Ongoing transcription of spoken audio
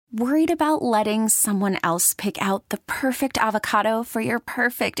Worried about letting someone else pick out the perfect avocado for your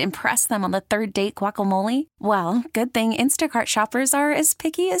perfect impress them on the third date guacamole? Well, good thing Instacart shoppers are as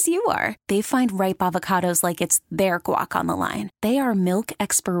picky as you are. They find ripe avocados like it's their guac on the line. They are milk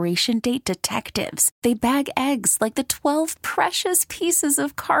expiration date detectives. They bag eggs like the 12 precious pieces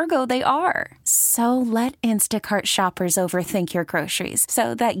of cargo they are. So let Instacart shoppers overthink your groceries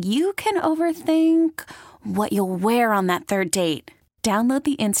so that you can overthink what you'll wear on that third date. Download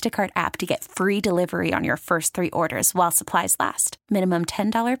the Instacart app to get free delivery on your first 3 orders while supplies last. Minimum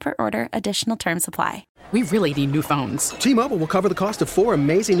 $10 per order. Additional terms apply. We really need new phones. T-Mobile will cover the cost of 4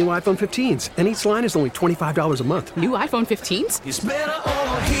 amazing new iPhone 15s, and each line is only $25 a month. New iPhone 15s? It's better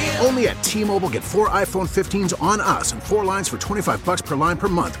over here. Only at T-Mobile, get 4 iPhone 15s on us and 4 lines for $25 per line per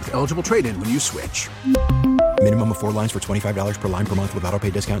month with eligible trade-in when you switch. Minimum of 4 lines for $25 per line per month with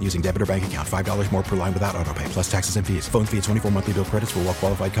autopay discount using debit or bank account. $5 more per line without autopay, plus taxes and fees. Phone fee at 24 monthly bill credits for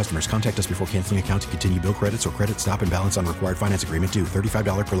well-qualified customers. Contact us before canceling account to continue bill credits or credit stop and balance on required finance agreement due.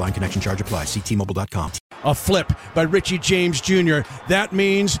 $35 per line connection charge applies. See T-Mobile.com. A flip by Richie James Jr. That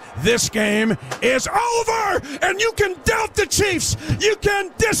means this game is over! And you can doubt the Chiefs! You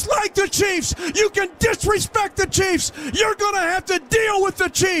can dislike the Chiefs! You can disrespect the Chiefs! You're going to have to deal with the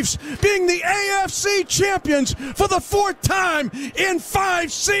Chiefs being the AFC champions for the 4th time in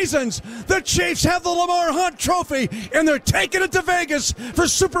 5 seasons! The Chiefs have the Lamar Hunt Trophy, and they're taking it to Vegas for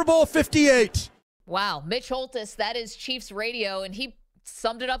Super Bowl 58. Wow, Mitch Holthus, that is Chiefs radio, and he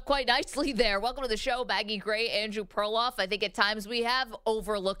summed it up quite nicely there. Welcome to the show, Maggie Gray, Andrew Perloff. I think at times we have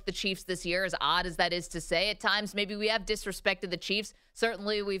overlooked the Chiefs this year, as odd as that is to say. At times, maybe we have disrespected the Chiefs.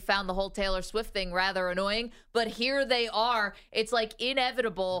 Certainly, we found the whole Taylor Swift thing rather annoying, but here they are. It's like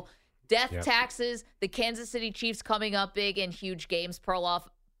inevitable. Death taxes, the Kansas City Chiefs coming up big in huge games, Perloff.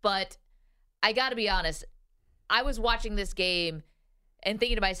 But I got to be honest, I was watching this game and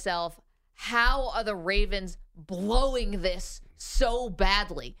thinking to myself, how are the Ravens blowing this so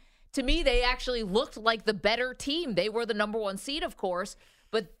badly? To me, they actually looked like the better team. They were the number 1 seed, of course,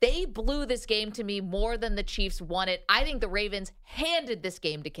 but they blew this game to me more than the Chiefs won it. I think the Ravens handed this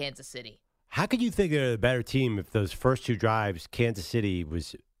game to Kansas City. How could you think they're the better team if those first 2 drives, Kansas City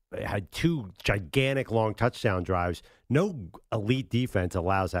had 2 gigantic long touchdown drives? No elite defense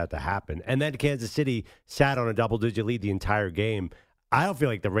allows that to happen. And then Kansas City sat on a double-digit lead the entire game. I don't feel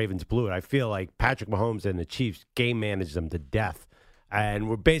like the Ravens blew it. I feel like Patrick Mahomes and the Chiefs game managed them to death. And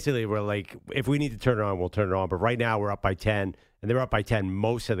we're like, if we need to turn it on, we'll turn it on. But right now we're up by 10, and they were up by 10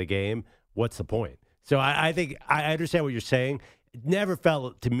 most of the game. What's the point? So I think I understand what you're saying. It never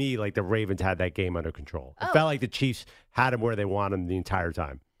felt to me like the Ravens had that game under control. It felt like the Chiefs had them where they wanted them the entire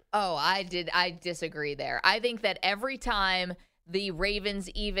time. Oh, I disagree there. I think that every time the Ravens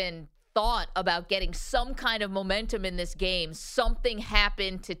even thought about getting some kind of momentum in this game, something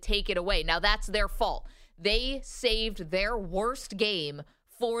happened to take it away. Now, that's their fault. They saved their worst game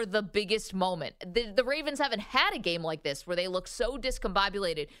for the biggest moment. The Ravens haven't had a game like this where they look so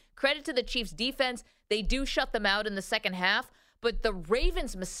discombobulated. Credit to the Chiefs' defense. They do shut them out in the second half, but the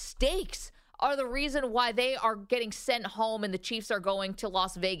Ravens' mistakes are the reason why they are getting sent home and the Chiefs are going to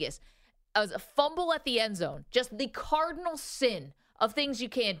Las Vegas. A fumble at the end zone, just the cardinal sin of things you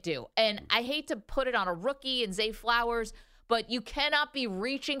can't do. And I hate to put it on a rookie and Zay Flowers, but you cannot be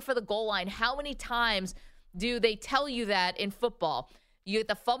reaching for the goal line. How many times do they tell you that in football? You get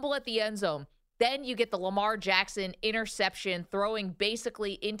the fumble at the end zone. Then you get the Lamar Jackson interception, throwing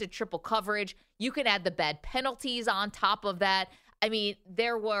basically into triple coverage. You can add the bad penalties on top of that. I mean,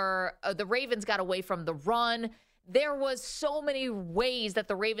 there were the Ravens got away from the run. There was so many ways that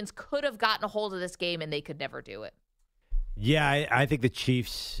the Ravens could have gotten a hold of this game, and they could never do it. Yeah, I think the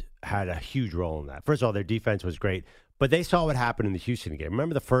Chiefs had a huge role in that. First of all, their defense was great, but they saw what happened in the Houston game.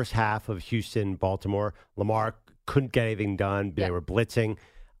 Remember the first half of Houston-Baltimore? Lamar couldn't get anything done. They were blitzing.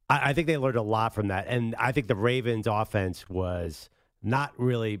 I think they learned a lot from that, and I think the Ravens' offense was not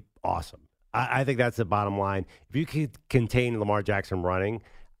really awesome. I think that's the bottom line. If you could contain Lamar Jackson running,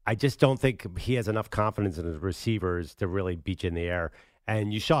 I just don't think he has enough confidence in his receivers to really beat you in the air.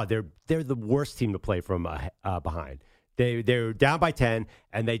 And you saw they're the worst team to play from behind. They're down by 10,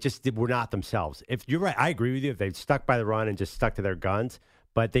 and they just were not themselves. If you're right, I agree with you. If they stuck by the run and just stuck to their guns,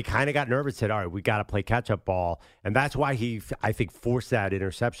 but they kind of got nervous, said, all right, we got to play catch-up ball. And that's why he, I think, forced that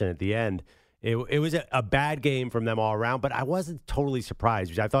interception at the end. It was a bad game from them all around, but I wasn't totally surprised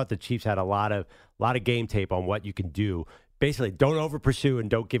because I thought the Chiefs had a lot of game tape on what you can do. Basically, don't over-pursue and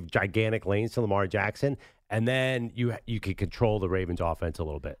don't give gigantic lanes to Lamar Jackson, and then you can control the Ravens' offense a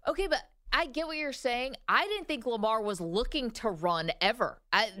little bit. Okay, but I get what you're saying. I didn't think Lamar was looking to run ever.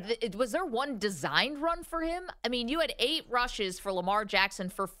 Was there one designed run for him? I mean, you had 8 rushes for Lamar Jackson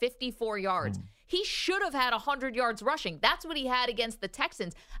for 54 yards. He should have had 100 yards rushing. That's what he had against the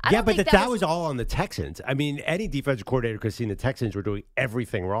Texans. But that was all on the Texans. I mean, any defensive coordinator could have seen the Texans were doing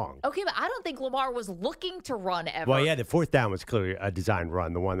everything wrong. Okay, but I don't think Lamar was looking to run ever. Well, yeah, the 4th down was clearly a designed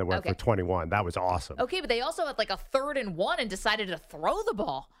run, the one that went for 21. That was awesome. Okay, but they also had like a 3rd and 1 and decided to throw the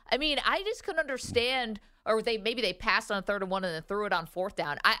ball. I mean, I just couldn't understand, or maybe they passed on a 3rd and 1 and then threw it on 4th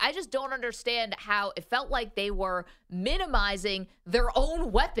down. I just don't understand how it felt like they were minimizing their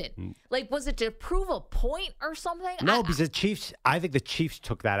own weapon. Like, was it to prove a point or something? No, because I think the Chiefs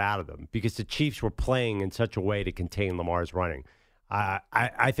took that out of them because the Chiefs were playing in such a way to contain Lamar's running.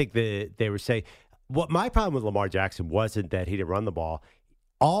 I think that they were saying, what my problem with Lamar Jackson wasn't that he didn't run the ball.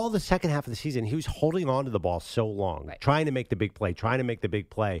 All the second half of the season, he was holding on to the ball so long, trying to make the big play.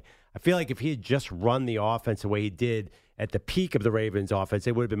 I feel like if he had just run the offense the way he did at the peak of the Ravens offense,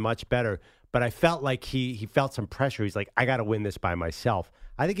 it would have been much better. But I felt like he felt some pressure. He's like, I got to win this by myself.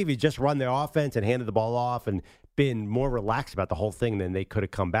 I think if he just run the offense and handed the ball off and been more relaxed about the whole thing, then they could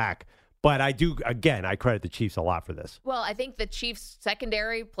have come back. But I credit the Chiefs a lot for this. Well, I think the Chiefs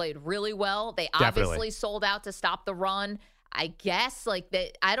secondary played really well. They Definitely obviously sold out to stop the run. I guess,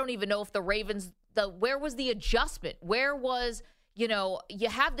 I don't even know if the Ravens, where was the adjustment? Where was, you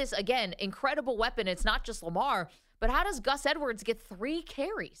have this, again, incredible weapon. It's not just Lamar, but how does Gus Edwards get 3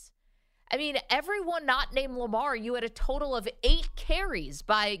 carries? I mean, everyone not named Lamar, you had a total of 8 carries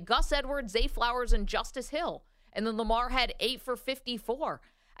by Gus Edwards, Zay Flowers, and Justice Hill. And then Lamar had 8 for 54.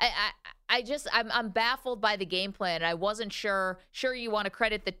 I'm baffled by the game plan. I wasn't sure. Sure, you want to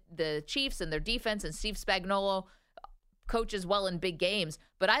credit the Chiefs and their defense and Steve Spagnuolo, coaches well in big games,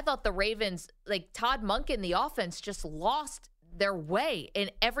 but I thought the Ravens, like Todd Monken, the offense just lost their way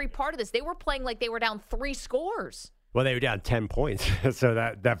in every part of this. They were playing like they were down 3 scores. Well, they were down 10 points. So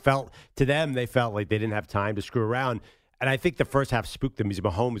that felt, to them, they felt like they didn't have time to screw around. And I think the first half spooked them because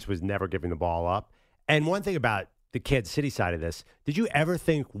Mahomes was never giving the ball up. And one thing about the Kansas City side of this, did you ever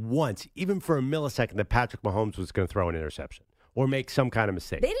think once, even for a millisecond, that Patrick Mahomes was going to throw an interception or make some kind of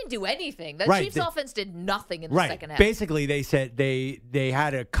mistake? They didn't do anything. The Chiefs offense did nothing in the second half. Basically, they said they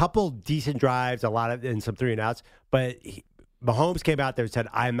had a couple decent drives, and some 3-and-outs, but Mahomes came out there and said,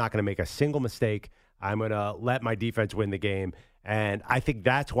 I'm not going to make a single mistake. I'm going to let my defense win the game. And I think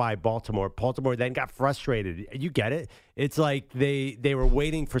that's why Baltimore then got frustrated. You get it? It's like they were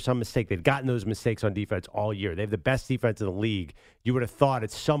waiting for some mistake. They'd gotten those mistakes on defense all year. They have the best defense in the league. You would have thought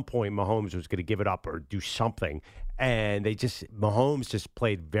at some point Mahomes was going to give it up or do something. And Mahomes just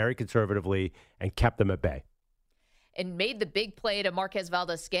played very conservatively and kept them at bay. And made the big play to Marquez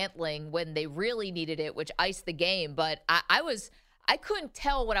Valdes-Scantling when they really needed it, which iced the game. But I couldn't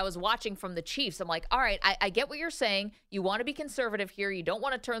tell what I was watching from the Chiefs. I'm like, all right, I get what you're saying. You want to be conservative here. You don't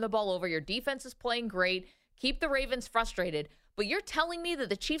want to turn the ball over. Your defense is playing great. Keep the Ravens frustrated. But you're telling me that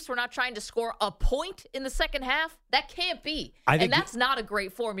the Chiefs were not trying to score a point in the second half? That can't be. And that's not a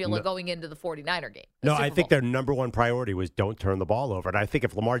great formula going into the 49er game. No, I think their number one priority was don't turn the ball over. And I think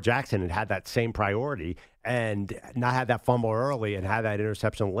if Lamar Jackson had that same priority and not had that fumble early and had that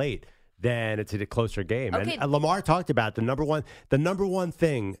interception late, then it's a closer game. Okay. And Lamar talked about the number one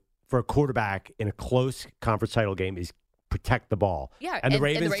thing for a quarterback in a close conference title game is protect the ball. Yeah, and the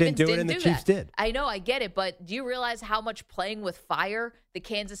Ravens didn't do it, and the Chiefs did. I know, I get it, but do you realize how much playing with fire the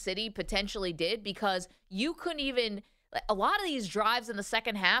Kansas City potentially did? Because you couldn't even – a lot of these drives in the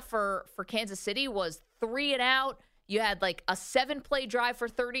second half for Kansas City was 3-and-out. You had like a 7-play drive for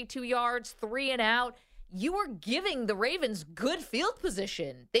 32 yards, 3-and-out. You were giving the Ravens good field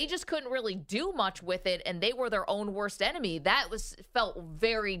position. They just couldn't really do much with it, and they were their own worst enemy. That felt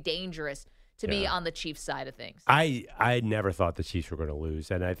very dangerous to me on the Chiefs side of things. I never thought the Chiefs were going to lose,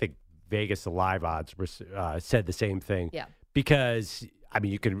 and I think Vegas, the live odds, said the same thing. Yeah. Because, I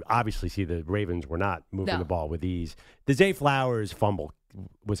mean, you could obviously see the Ravens were not moving the ball with ease. The Zay Flowers fumble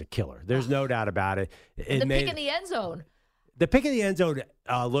was a killer. There's no doubt about it. The pick in the end zone. The pick in the end zone,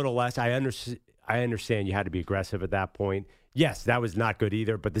 a little less. I understand you had to be aggressive at that point. Yes, that was not good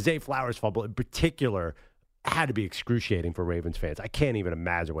either. But the Zay Flowers fumble in particular had to be excruciating for Ravens fans. I can't even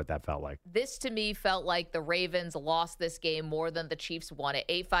imagine what that felt like. This, to me, felt like the Ravens lost this game more than the Chiefs won it.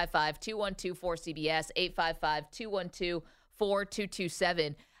 855-212-4CBS,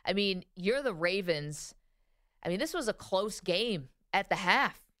 855-212-4227. I mean, you're the Ravens. I mean, this was a close game at the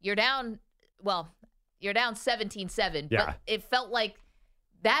half. You're down 17-7, but it felt like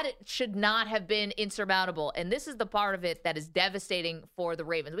that should not have been insurmountable. And this is the part of it that is devastating for the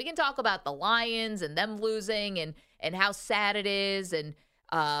Ravens. We can talk about the Lions and them losing and how sad it is and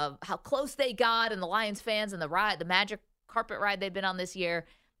how close they got, and the Lions fans and the magic carpet ride they've been on this year.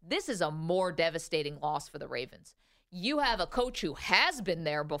 This is a more devastating loss for the Ravens. You have a coach who has been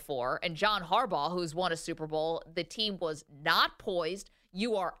there before, and John Harbaugh, who's won a Super Bowl. The team was not poised.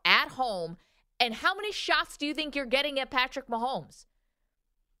 You are at home. And how many shots do you think you're getting at Patrick Mahomes?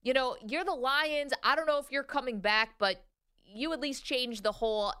 You know, you're the Lions. I don't know if you're coming back, but you at least change the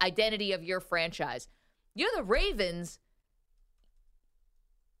whole identity of your franchise. You're the Ravens.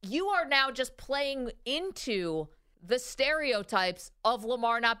 You are now just playing into the stereotypes of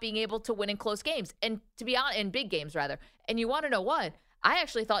Lamar not being able to win in close games, and to be honest, in big games rather. And you want to know what? I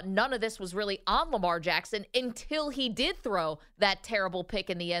actually thought none of this was really on Lamar Jackson until he did throw that terrible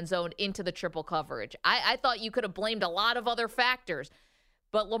pick in the end zone into the triple coverage. I thought you could have blamed a lot of other factors,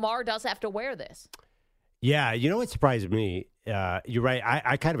 but Lamar does have to wear this. Yeah, you know what surprised me? You're right.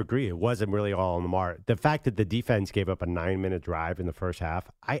 I kind of agree. It wasn't really all on Lamar. The fact that the defense gave up a 9-minute drive in the first half,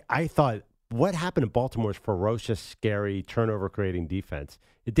 I thought, what happened to Baltimore's ferocious, scary, turnover-creating defense?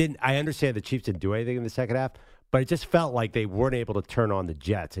 It didn't. I understand the Chiefs didn't do anything in the second half, but it just felt like they weren't able to turn on the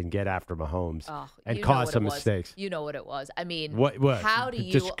Jets and get after Mahomes and cause some mistakes. You know what it was. I mean, what? How do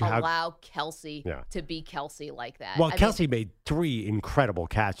you allow Kelsey to be Kelsey like that? Well, Kelsey made 3 incredible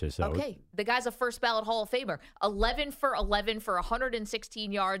catches. So. Okay, the guy's a first-ballot Hall of Famer. 11 for 11 for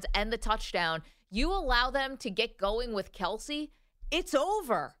 116 yards and the touchdown. You allow them to get going with Kelsey, it's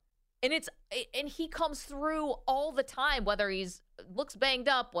over. And he comes through all the time, whether he's looks banged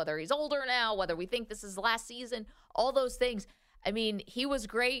up, whether he's older now, whether we think this is last season, all those things. I mean, he was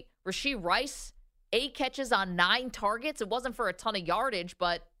great. Rashee Rice, 8 catches on 9 targets. It wasn't for a ton of yardage,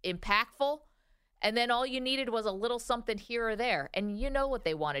 but impactful. And then all you needed was a little something here or there. And you know what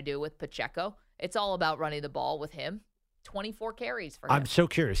they want to do with Pacheco. It's all about running the ball with him. 24 carries for him. I'm so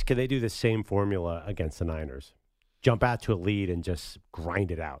curious. Can they do the same formula against the Niners? Jump out to a lead and just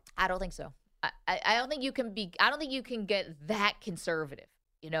grind it out? I don't think so. I don't think you can be. I don't think you can get that conservative.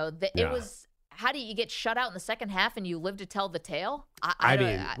 You know, it was. How do you get shut out in the second half and you live to tell the tale? And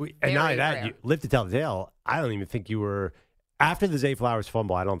not only that, you live to tell the tale. I don't even think you were after the Zay Flowers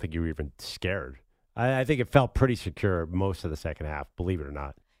fumble. I don't think you were even scared. I think it felt pretty secure most of the second half. Believe it or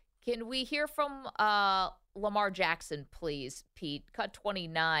not. Can we hear from Lamar Jackson, please, Pete? Cut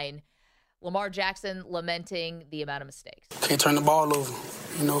 29. Lamar Jackson lamenting the amount of mistakes. Can't turn the ball over.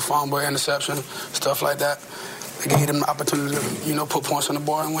 You know, fumble, interception, stuff like that. They gave them the opportunity to, put points on the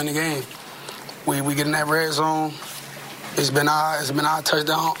board and win the game. We get in that red zone. It's been our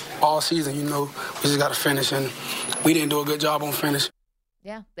touchdown all season. We just got to finish, and we didn't do a good job on finish.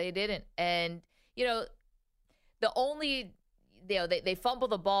 Yeah, they didn't. And, the only, they fumble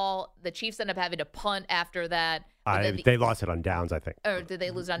the ball. The Chiefs end up having to punt after that. They lost it on downs, I think. Or did they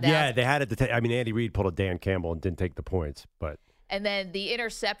lose on downs? Yeah, they had it. Andy Reid pulled a Dan Campbell and didn't take the points. And then the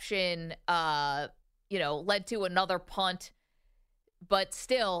interception, led to another punt. But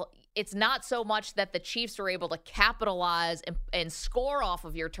still, it's not so much that the Chiefs were able to capitalize and score off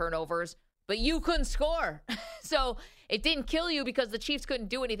of your turnovers, but you couldn't score. So it didn't kill you because the Chiefs couldn't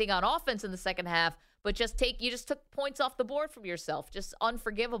do anything on offense in the second half, but you just took points off the board from yourself. Just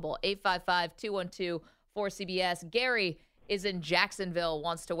unforgivable. 855-212-4CBS. Gary is in Jacksonville,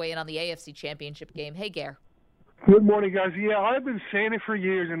 wants to weigh in on the AFC Championship game. Hey, Gary. Good morning, guys. Yeah, I've been saying it for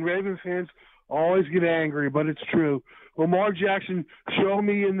years, and Ravens fans always get angry, but it's true. Lamar Jackson, show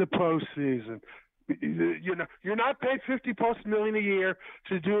me in the postseason. You're not paid $50+ million a year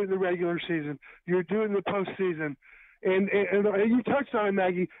to do it in the regular season. You're doing the postseason. And you touched on it,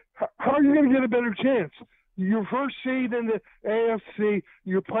 Maggie. How are you going to get a better chance? Your first seed in the AFC,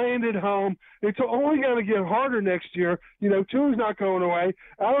 you're playing at home. It's only going to get harder next year. Tua's not going away.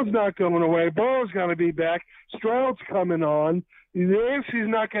 Allen's not going away. Burrow's going to be back. Stroud's coming on. The AFC is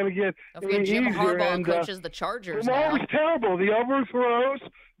not going to get any Jim easier. Harbaugh coaches the Chargers now. now. Was terrible. The overthrows.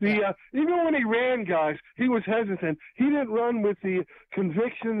 Even when he ran, guys, he was hesitant. He didn't run with the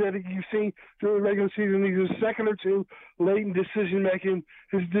conviction that you've seen during the regular season. He was second or two late in decision-making.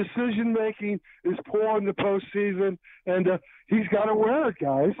 His decision-making is poor in the postseason, and he's got to wear it,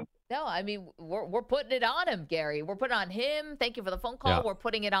 guys. No, I mean, we're putting it on him, Gary. We're putting it on him. Thank you for the phone call. Yeah. We're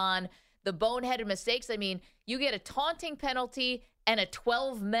putting it on the boneheaded mistakes. I mean, you get a taunting penalty and a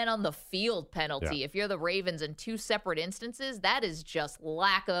 12 men on the field penalty. Yeah. If you're the Ravens in 2 separate instances, that is just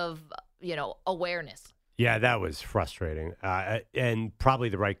lack of, awareness. Yeah, that was frustrating. And probably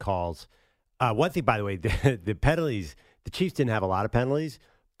the right calls. One thing, by the way, the penalties, the Chiefs didn't have a lot of penalties,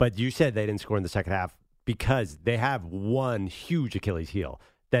 but you said they didn't score in the second half because they have one huge Achilles heel.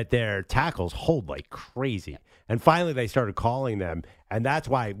 that their tackles hold like crazy. And finally, they started calling them, and that's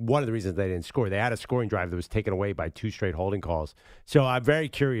why one of the reasons they didn't score. They had a scoring drive that was taken away by 2 straight holding calls. So I'm very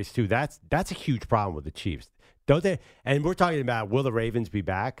curious, too. That's a huge problem with the Chiefs. Don't they? And we're talking about, will the Ravens be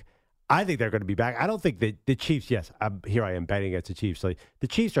back? I think they're going to be back. I don't think that the Chiefs, yes, here I am betting against the Chiefs. Like, the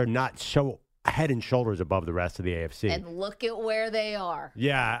Chiefs are not so head and shoulders above the rest of the AFC. And look at where they are.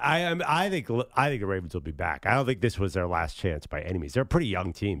 Yeah, I think the Ravens will be back. I don't think this was their last chance by any means. They're a pretty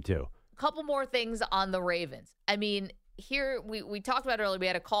young team, too. A couple more things on the Ravens. I mean, here we talked about it earlier. We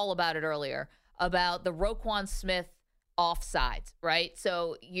had a call about it earlier about the Roquan Smith offsides, right?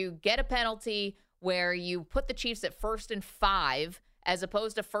 So you get a penalty where you put the Chiefs at 1st and 5 as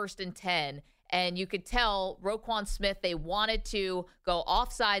opposed to 1st and 10. And you could tell Roquan Smith, they wanted to go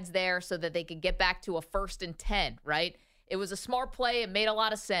offsides there so that they could get back to a 1st and 10, right? It was a smart play. It made a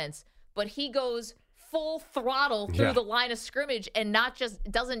lot of sense. But he goes full throttle through the line of scrimmage and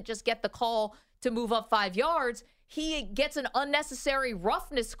doesn't just get the call to move up 5 yards. He gets an unnecessary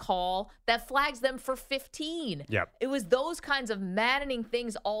roughness call that flags them for 15. Yep. It was those kinds of maddening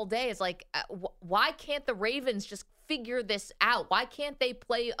things all day. It's like, why can't the Ravens just figure this out? Why can't they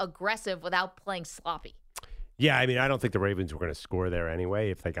play aggressive without playing sloppy? Yeah, I mean, I don't think the Ravens were going to score there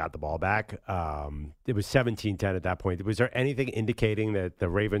anyway if they got the ball back. It was 17-10 at that point. Was there anything indicating that the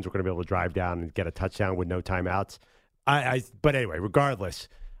Ravens were going to be able to drive down and get a touchdown with no timeouts? But anyway, regardless,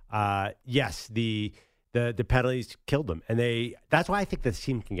 yes, the penalties killed them. And that's why I think this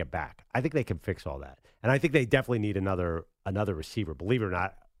team can get back. I think they can fix all that. And I think they definitely need another receiver. Believe it or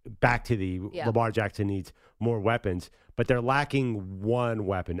not, back to the Lamar Jackson needs more weapons, but they're lacking one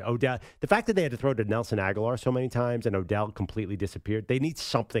weapon. Odell, the fact that they had to throw to Nelson Aguilar so many times and Odell completely disappeared, they need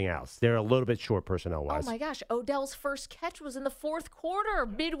something else. They're a little bit short personnel-wise. Oh, my gosh. Odell's first catch was in the 4th quarter,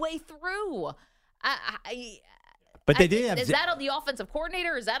 midway through. But they did have... Is that on the offensive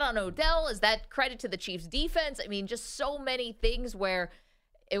coordinator? Is that on Odell? Is that credit to the Chiefs' defense? I mean, just so many things where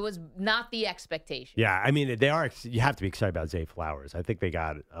it was not the expectation. Yeah, I mean, they are. You have to be excited about Zay Flowers. I think they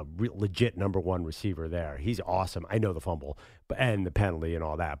got a legit number 1 receiver there. He's awesome. I know the fumble and the penalty and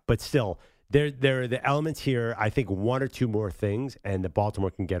all that, but still, there are the elements here. I think 1 or 2 more things, and the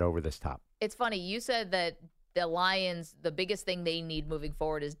Baltimore can get over this top. It's funny. You said that the Lions, the biggest thing they need moving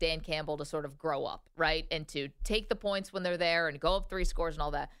forward is Dan Campbell to sort of grow up, right, and to take the points when they're there and go up 3 scores and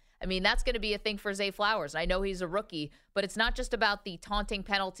all that. I mean, that's going to be a thing for Zay Flowers. I know he's a rookie, but it's not just about the taunting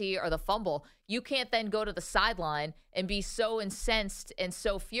penalty or the fumble. You can't then go to the sideline and be so incensed and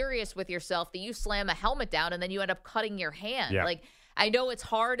so furious with yourself that you slam a helmet down and then you end up cutting your hand. Yeah. Like, I know it's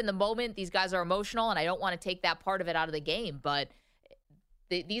hard in the moment. These guys are emotional, and I don't want to take that part of it out of the game, but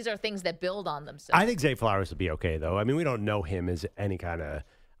these are things that build on themselves. I think Zay Flowers will be okay, though. I mean, we don't know him as any kind of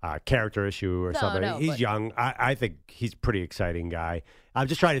character issue or something. No, he's young. I think he's a pretty exciting guy. I'm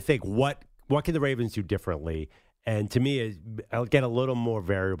just trying to think, what can the Ravens do differently? And to me, I'll get a little more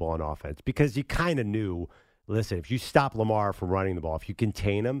variable on offense because you kind of knew, listen, if you stop Lamar from running the ball, if you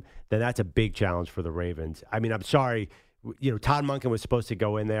contain him, then that's a big challenge for the Ravens. I mean, I'm sorry. Todd Monken was supposed to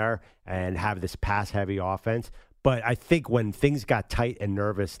go in there and have this pass-heavy offense. But I think when things got tight and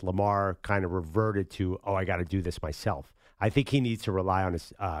nervous, Lamar kind of reverted to, I got to do this myself. I think he needs to rely on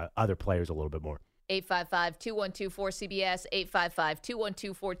his other players a little bit more. 855-212-4CBS,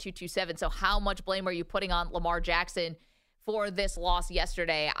 855-212-4227. So how much blame are you putting on Lamar Jackson for this loss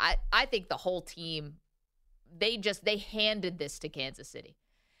yesterday? I think the whole team, they handed this to Kansas City.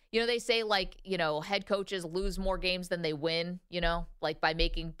 They say, head coaches lose more games than they win, like by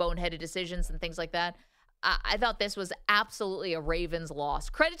making boneheaded decisions and things like that. I thought this was absolutely a Ravens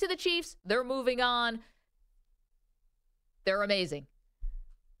loss. Credit to the Chiefs. They're moving on. They're amazing.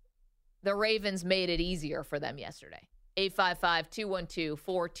 The Ravens made it easier for them yesterday.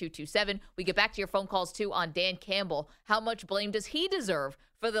 855-212-4227. We get back to your phone calls, too, on Dan Campbell. How much blame does he deserve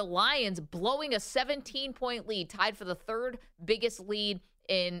for the Lions blowing a 17-point lead, tied for the 3rd biggest lead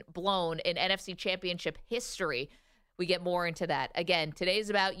blown in NFC Championship history? We get more into that. Again, today's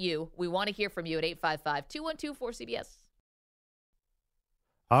about you. We want to hear from you at 855-212-4CBS.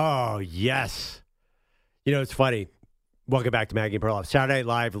 Oh, yes. It's funny. Welcome back to Maggie and Perloff. Saturday Night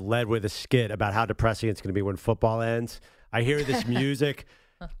Live led with a skit about how depressing it's going to be when football ends. I hear this music.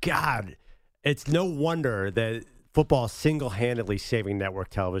 God, it's no wonder that football is single-handedly saving network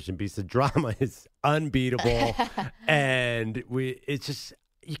television because the drama is unbeatable. And it's just,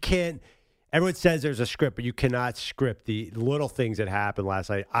 you can't. Everyone says there's a script, but you cannot script the little things that happened last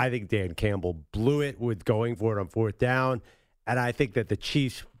night. I think Dan Campbell blew it with going for it on 4th down. And I think that the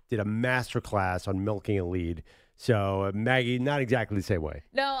Chiefs did a masterclass on milking a lead. So, Maggie, not exactly the same way.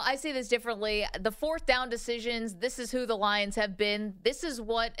 No, I see this differently. The fourth down decisions, this is who the Lions have been. This is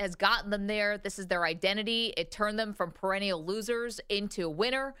what has gotten them there. This is their identity. It turned them from perennial losers into a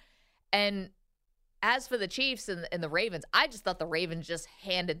winner. And as for the Chiefs and the Ravens, I just thought the Ravens just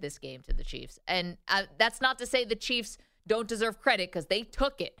handed this game to the Chiefs. And that's not to say the Chiefs don't deserve credit because they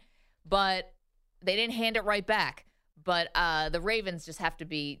took it, but they didn't hand it right back. But the Ravens just have to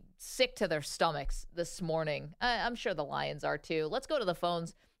be sick to their stomachs this morning. I'm sure the Lions are too. Let's go to the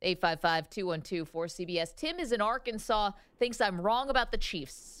phones, 855-212-4CBS. Tim is in Arkansas, thinks I'm wrong about the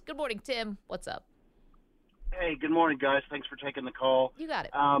Chiefs. Good morning, Tim. What's up? Hey, good morning, guys. Thanks for taking the call. You got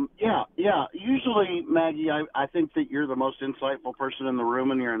it. Yeah. Usually, Maggie, I think that you're the most insightful person in the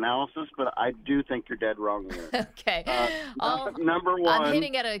room in your analysis, but I do think you're dead wrong here. Okay. Number one. I'm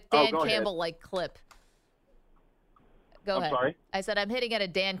hitting at a Dan Campbell-like clip. Go ahead. Sorry? I said I'm hitting at a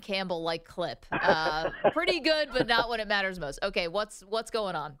Dan Campbell-like clip. Pretty good, but not when it matters most. Okay, what's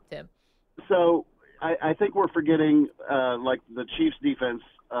going on, Tim? So I think we're forgetting, the Chiefs' defense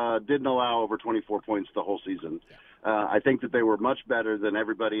didn't allow over 24 points the whole season. I think that they were much better than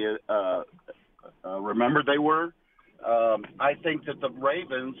everybody remembered they were. I think that the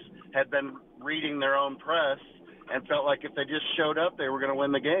Ravens had been reading their own press and felt like if they just showed up, they were going to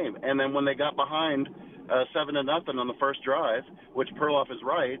win the game. And then when they got behind 7-0 on the first drive, which Perloff is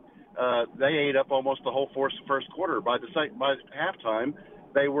right, they ate up almost the whole first quarter. By halftime,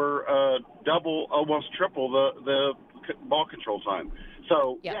 they were almost triple the ball control time.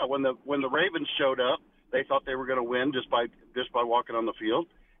 So when the Ravens showed up, they thought they were going to win just by walking on the field,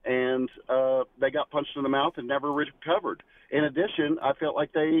 and they got punched in the mouth and never recovered. In addition, I felt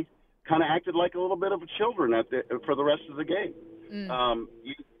like they kind of acted like a little bit of children for the rest of the game.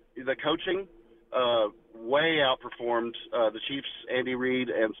 The coaching way outperformed the Chiefs, Andy Reid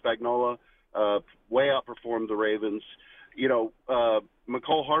and Spagnuolo, way outperformed the Ravens.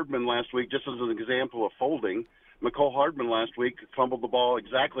 McCole Hardman last week, just as an example of folding, McCole Hardman last week fumbled the ball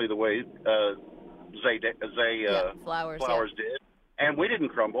exactly the way Zay Flowers did. And we didn't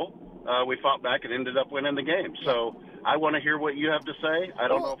crumble. We fought back and ended up winning the game. So I want to hear what you have to say. I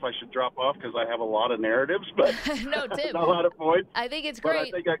don't know if I should drop off because I have a lot of narratives, but no, Tim, a lot of points. I think it's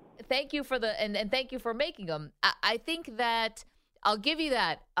great. Thank you for and thank you for making them. I think that I'll give you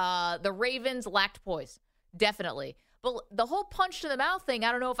that. The Ravens lacked poise, definitely. But the whole punch to the mouth thing,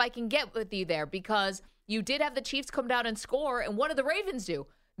 I don't know if I can get with you there because you did have the Chiefs come down and score, and what did the Ravens do?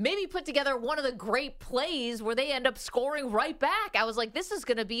 Maybe put together one of the great plays where they end up scoring right back. I was like, this is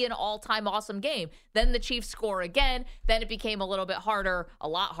going to be an all-time awesome game. Then the Chiefs score again. Then it became a little bit harder, a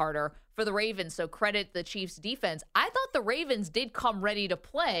lot harder for the Ravens. So credit the Chiefs defense. I thought the Ravens did come ready to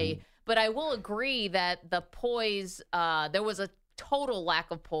play, but I will agree that the poise, there was a total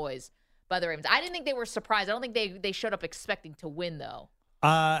lack of poise by the Ravens. I didn't think they were surprised. I don't think they showed up expecting to win, though.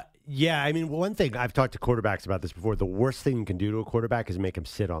 Yeah, I mean, one thing, I've talked to quarterbacks about this before. The worst thing you can do to a quarterback is make him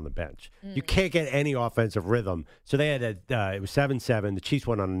sit on the bench. You can't get any offensive rhythm. So they had it was 7-7. The Chiefs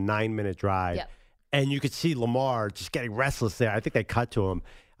went on a 9-minute drive. Yep. And you could see Lamar just getting restless there. I think they cut to him.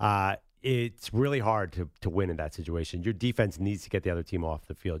 It's really hard to win in that situation. Your defense needs to get the other team off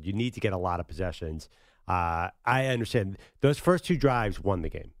the field. You need to get a lot of possessions. I understand. Those first two drives won the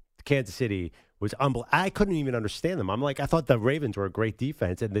game. Kansas City was unbelievable. I couldn't even understand them. I'm like, I thought the Ravens were a great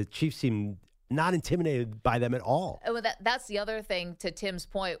defense, and the Chiefs seemed not intimidated by them at all. Well, that's the other thing to Tim's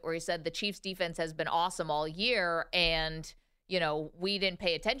point where he said the Chiefs defense has been awesome all year, and, we didn't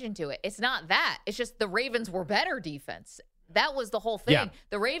pay attention to it. It's not that. It's just the Ravens were better defense. That was the whole thing. Yeah.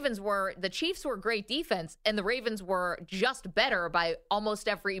 The Chiefs were great defense, and the Ravens were just better by almost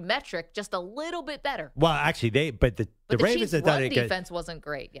every metric, just a little bit better. Well, actually, the Ravens had done it against defense wasn't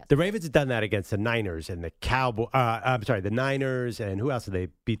great. Yes. The Ravens had done that against the Niners and the the Niners, and who else did they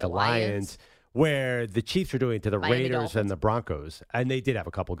beat? The Lions. Where the Chiefs were doing it to the Raiders and the Broncos. And they did have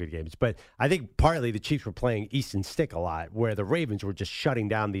a couple good games. But I think partly the Chiefs were playing Easton Stick a lot, where the Ravens were just shutting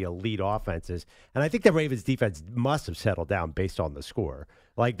down the elite offenses. And I think the Ravens defense must have settled down based on the score.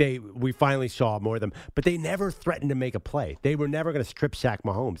 We finally saw more of them. But they never threatened to make a play. They were never going to strip sack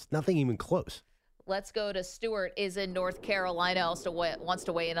Mahomes. Nothing even close. Let's go to Stuart is in North Carolina. Also wants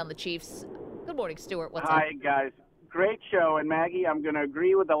to weigh in on the Chiefs. Good morning, Stuart. What's up? Hi, guys. Great show, and Maggie, I'm going to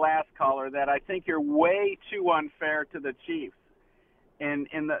agree with the last caller that I think you're way too unfair to the Chiefs. And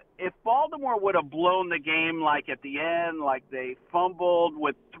if Baltimore would have blown the game like at the end, like they fumbled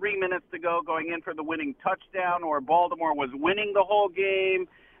with 3 minutes to go going in for the winning touchdown, or Baltimore was winning the whole game,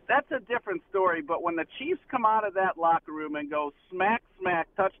 that's a different story. But when the Chiefs come out of that locker room and go smack, smack,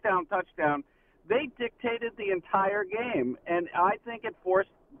 touchdown, touchdown, they dictated the entire game, and I think it forced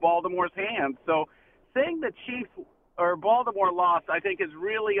Baltimore's hand. So saying the Chiefs or Baltimore lost, I think, is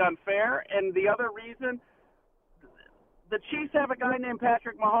really unfair. And the other reason, the Chiefs have a guy named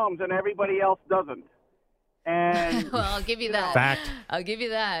Patrick Mahomes, and everybody else doesn't. And well, I'll give you that. Fact. I'll give you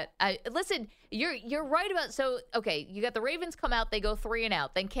that. Listen, you're right about. So okay, you got the Ravens come out, they go 3 and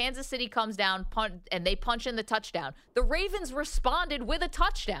out. Then Kansas City comes down, and they punch in the touchdown. The Ravens responded with a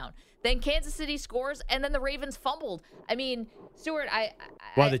touchdown. Then Kansas City scores, and then the Ravens fumbled. I mean, Stuart,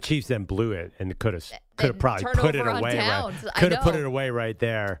 the Chiefs then blew it and could have probably put it away. Could have put it away right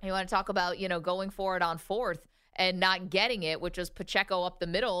there. You want to talk about going for it on 4th and not getting it, which was Pacheco up the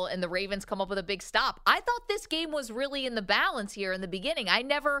middle, and the Ravens come up with a big stop. I thought this game was really in the balance here in the beginning.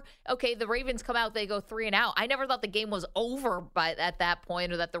 The Ravens come out, they go 3 and out. I never thought the game was over at that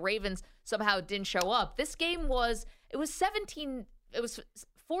point, or that the Ravens somehow didn't show up. This game was 14-7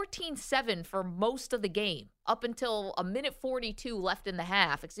 for most of the game, up until a minute 42 left in the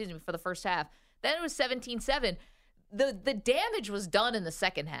half, for the first half. Then it was 17-7. The damage was done in the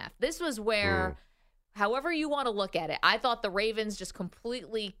second half. This was where, however you want to look at it, I thought the Ravens just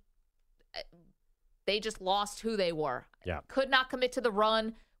completely, they just lost who they were. Yeah. Could not commit to the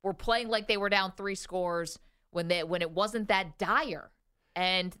run. Were playing like they were down 3 scores when it wasn't that dire.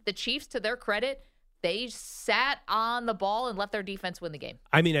 And the Chiefs, to their credit, they sat on the ball and let their defense win the game.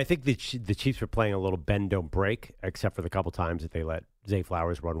 I mean, I think the Chiefs were playing a little bend, don't break, except for the couple times that they let Zay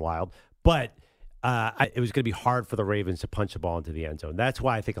Flowers run wild. But it was going to be hard for the Ravens to punch the ball into the end zone. That's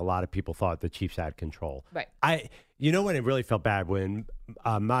why I think a lot of people thought the Chiefs had control. Right. When it really felt bad when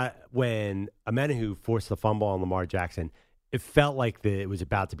Amenahu forced the fumble on Lamar Jackson, it felt like it was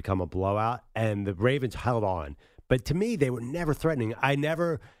about to become a blowout, and the Ravens held on. But to me, they were never threatening.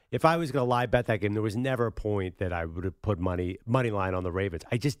 If I was going to live bet that game, there was never a point that I would have put money line on the Ravens.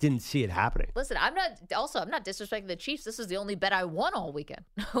 I just didn't see it happening. Listen, I'm not disrespecting the Chiefs. This was the only bet I won all weekend.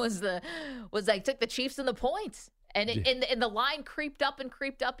 was I took the Chiefs in the points. And the line creeped up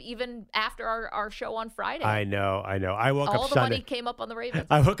even after our show on Friday. I know. I woke up Sunday. All the money came up on the Ravens.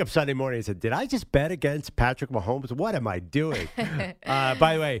 I woke up Sunday morning and said, did I just bet against Patrick Mahomes? What am I doing? By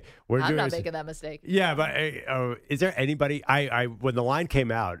the way, I'm not making that mistake. Yeah, but is there anybody? When the line came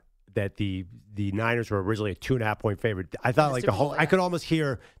out that the Niners were originally a 2.5-point favorite, I thought I could almost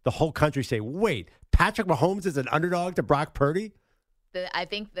hear the whole country say, wait, Patrick Mahomes is an underdog to Brock Purdy? I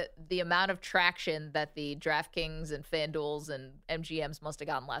think that the amount of traction that the DraftKings and FanDuels and MGMs must have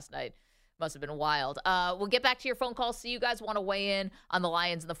gotten last night must have been wild. We'll get back to your phone calls. So you guys want to weigh in on the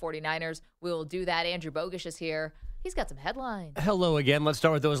Lions and the 49ers. We'll do that. Andrew Bogish is here. He's got some headlines. Hello again. Let's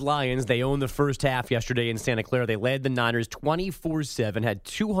start with those Lions. They owned the first half yesterday in Santa Clara. They led the Niners 24-7, had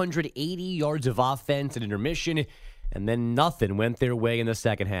 280 yards of offense at intermission, and then nothing went their way in the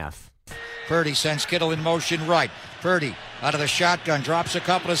second half. Purdy sends Kittle in motion right. Purdy out of the shotgun, drops a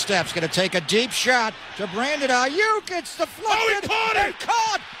couple of steps, going to take a deep shot to Brandon Ayuk. It's deflected. Oh, he caught it!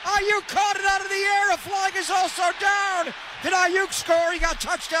 Ayuk caught it out of the air. A flag is also down. Did Ayuk score? He got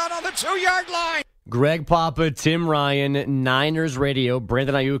touchdown on the 2-yard line. Greg Papa, Tim Ryan, Niners radio.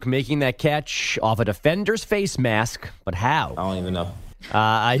 Brandon Ayuk making that catch off a defender's face mask. But how? I don't even know.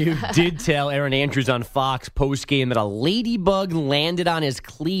 Ayuk did tell Aaron Andrews on Fox post-game that a ladybug landed on his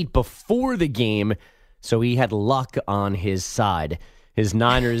cleat before the game, so he had luck on his side. His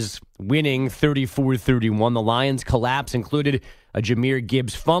Niners winning 34-31. The Lions' collapse included a Jahmyr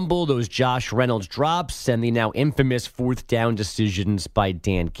Gibbs fumble, those Josh Reynolds drops, and the now infamous 4th down decisions by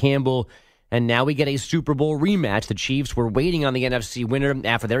Dan Campbell. And now we get a Super Bowl rematch. The Chiefs were waiting on the NFC winner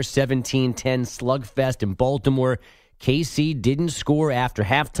after their 17-10 slugfest in Baltimore. KC didn't score after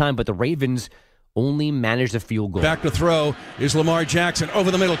halftime, but the Ravens only managed a field goal. Back to throw is Lamar Jackson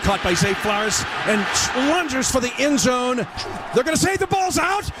over the middle, caught by Zay Flowers, and lunges for the end zone. They're going to say the ball's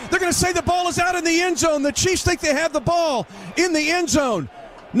out. They're going to say the ball is out in the end zone. The Chiefs think they have the ball in the end zone.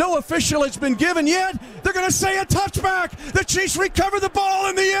 No official has been given yet. They're going to say a touchback. The Chiefs recover the ball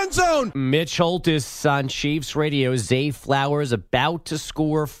in the end zone. Mitch Holtis on Chiefs radio. Zay Flowers about to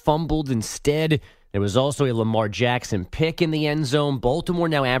score, fumbled instead. There was also a Lamar Jackson pick in the end zone. Baltimore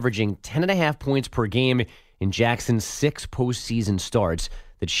now averaging 10.5 points per game in Jackson's 6 postseason starts.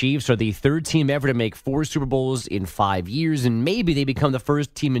 The Chiefs are the 3rd team ever to make 4 Super Bowls in 5 years, and maybe they become the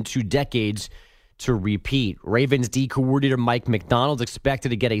first team in 2 decades to repeat. Ravens D coordinator Mike McDonald's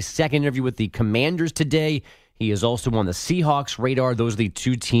expected to get a second interview with the Commanders today. He is also on the Seahawks' radar. Those are the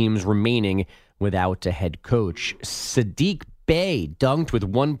 2 teams remaining without a head coach. Sadiq Bey dunked with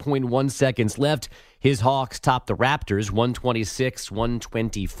 1.1 seconds left. His Hawks topped the Raptors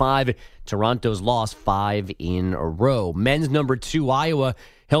 126-125. Toronto's lost 5 in a row. Men's number 2, Iowa,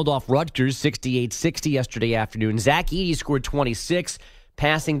 held off Rutgers 68-60 yesterday afternoon. Zach Edey scored 26.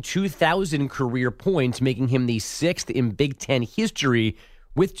 passing 2,000 career points, making him the 6th in Big Ten history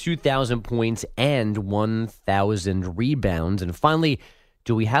with 2,000 points and 1,000 rebounds. And finally,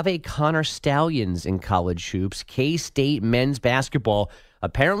 do we have a Connor Stallions in college hoops? K-State men's basketball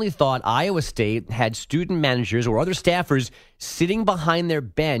apparently thought Iowa State had student managers or other staffers sitting behind their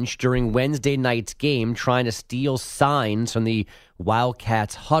bench during Wednesday night's game trying to steal signs from the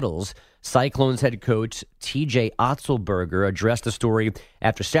Wildcats' huddles. Cyclones head coach TJ Otzelberger addressed the story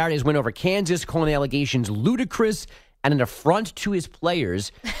after Saturday's win over Kansas, calling the allegations ludicrous and an affront to his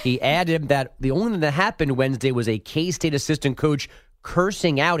players. He added that the only thing that happened Wednesday was a K-State assistant coach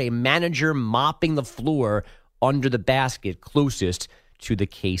cursing out a manager mopping the floor under the basket closest to the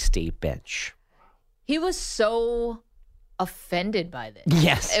K-State bench. He was so offended by this.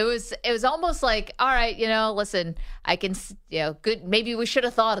 Yes. It was almost like, all right, listen, I can, good, maybe we should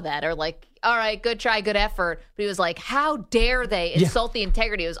have thought of that, or like, all right, good try, good effort. But he was like, how dare they insult the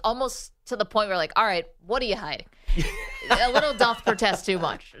integrity? It was almost to the point where like, all right, what are you hiding? A little doth protest too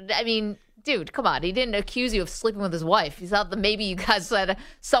much. I mean, dude, come on. He didn't accuse you of sleeping with his wife. He thought that maybe you guys had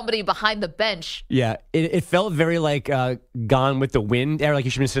somebody behind the bench. Yeah, it felt very like Gone with the Wind. Or like he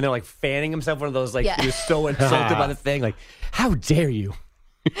should have been sitting there like fanning himself, one of those like he was so insulted by the thing. Like, how dare you?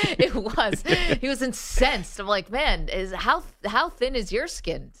 It was. He was incensed. I'm like, man, how thin is your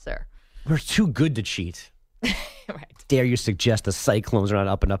skin, sir? We're too good to cheat. Right. Dare you suggest the Cyclones are on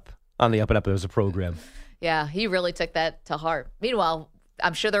the up and up as a program? Yeah, he really took that to heart. Meanwhile,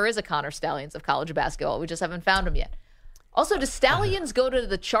 I'm sure there is a Connor Stallions of college basketball. We just haven't found him yet. Also, do Stallions go to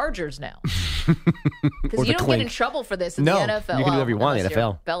the Chargers now? Because you don't get in trouble for this in the NFL. You can do whatever you want in the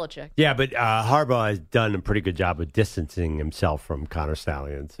NFL. Belichick. Yeah, but Harbaugh has done a pretty good job of distancing himself from Connor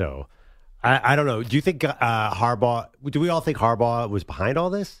Stallions. So I don't know. Do you think do we all think Harbaugh was behind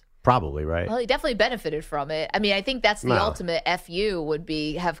all this? Probably, right? Well, he definitely benefited from it. I mean, I think that's the ultimate FU would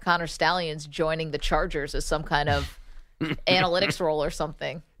be have Connor Stallions joining the Chargers as some kind of analytics role or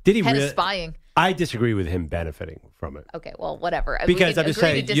something. Did he head really? of spying? I disagree with him benefiting from it. Okay, well, whatever. Because I'm just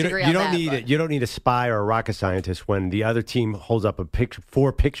saying, you don't need a spy or a rocket scientist when the other team holds up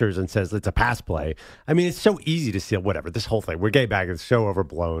four pictures and says it's a pass play. I mean, it's so easy to see. Whatever, this whole thing, we're getting back. It's so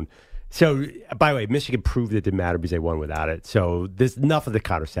overblown. So, by the way, Michigan proved it didn't matter because they won without it. So, there's enough of the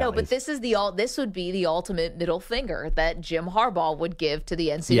Connor Stallions. No, but this would be the ultimate middle finger that Jim Harbaugh would give to the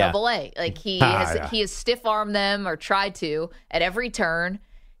NCAA. Like he has stiff-armed them or tried to at every turn.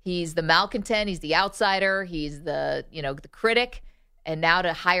 He's the malcontent. He's the outsider. He's the the critic. And now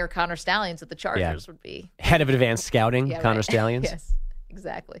to hire Connor Stallions at the Chargers would be head of advanced scouting. Connor right. Stallions. Yes,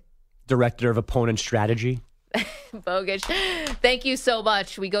 exactly. Director of opponent strategy. Bogish. Thank you so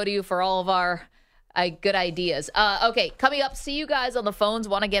much. We go to you for all of our good ideas. Okay, coming up, see you guys on the phones.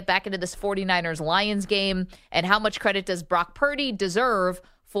 Want to get back into this 49ers-Lions game, and how much credit does Brock Purdy deserve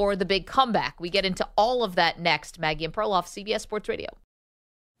for the big comeback? We get into all of that next. Maggie and Perloff, CBS Sports Radio.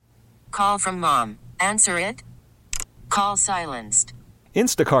 Call from mom. Answer it. Call silenced.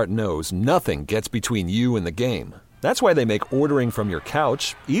 Instacart knows nothing gets between you and the game. That's why they make ordering from your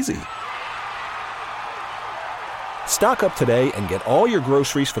couch easy. Stock up today and get all your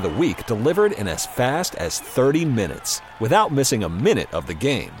groceries for the week delivered in as fast as 30 minutes without missing a minute of the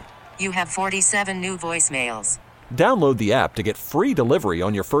game. You have 47 new voicemails. Download the app to get free delivery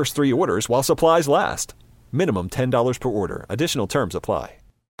on your first 3 orders while supplies last. Minimum $10 per order. Additional terms apply.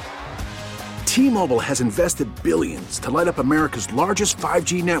 T-Mobile has invested billions to light up America's largest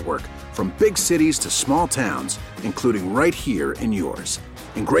 5G network, from big cities to small towns, including right here in yours.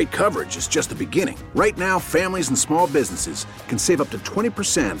 And great coverage is just the beginning. Right now, families and small businesses can save up to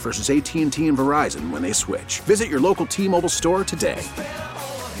 20% versus AT&T and Verizon when they switch. Visit your local T-Mobile store today.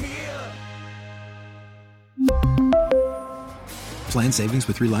 Plan savings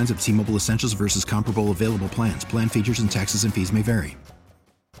with 3 lines of T-Mobile Essentials versus comparable available plans. Plan features and taxes and fees may vary.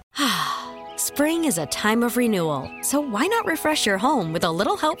 Spring is a time of renewal, so why not refresh your home with a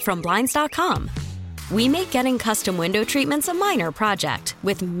little help from Blinds.com? We make getting custom window treatments a minor project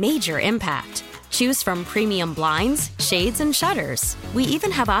with major impact. Choose from premium blinds, shades, and shutters. We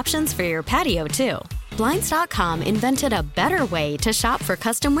even have options for your patio, too. Blinds.com invented a better way to shop for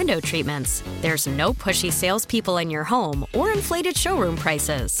custom window treatments. There's no pushy salespeople in your home or inflated showroom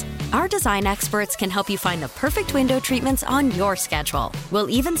prices. Our design experts can help you find the perfect window treatments on your schedule. We'll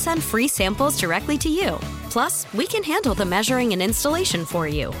even send free samples directly to you. Plus, we can handle the measuring and installation for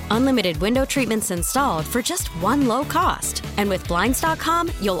you. Unlimited window treatments installed for just one low cost. And with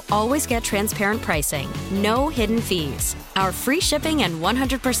Blinds.com, you'll always get transparent pricing. No hidden fees. Our free shipping and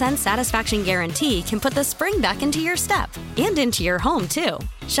 100% satisfaction guarantee can put the spring back into your step and into your home, too.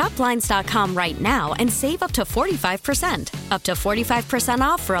 Shop Blinds.com right now and save up to 45%. Up to 45%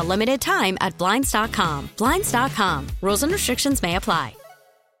 off for a limited time at Blinds.com. Blinds.com. Rules and restrictions may apply.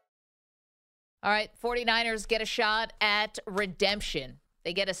 All right, 49ers get a shot at redemption.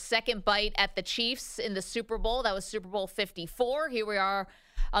 They get a second bite at the Chiefs in the Super Bowl. That was Super Bowl 54. Here we are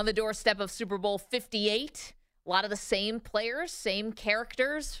on the doorstep of Super Bowl 58. A lot of the same players, same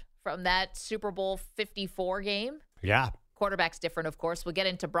characters from that Super Bowl 54 game. Yeah. Quarterback's different, of course. We'll get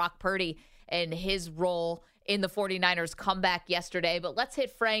into Brock Purdy and his role in the 49ers comeback yesterday. But let's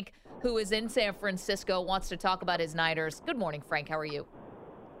hit Frank, who is in San Francisco, wants to talk about his Niners. Good morning, Frank. How are you?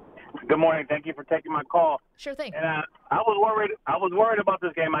 Good morning. Thank you for taking my call. Sure thing. And I was worried about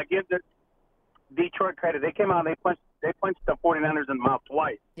this game. I give the Detroit credit. They came out and they punched the 49ers in the mouth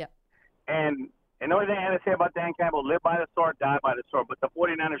twice. Yeah. And the only thing I had to say about Dan Campbell, live by the sword, die by the sword. But the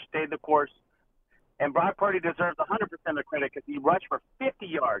 49ers stayed the course. And Brock Purdy deserves 100% of the credit because he rushed for 50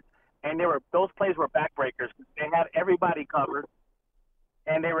 yards. And those plays were backbreakers. They had everybody covered.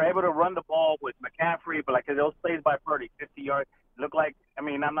 And they were able to run the ball with McCaffrey. But like those plays by Purdy, 50 yards, look like, I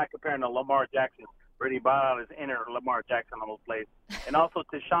mean, I'm not comparing to Lamar Jackson, where he brought out his inner Lamar Jackson on those plays. And also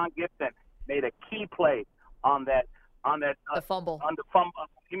to Sean Gibson made a key play on that the fumble. On the fumble.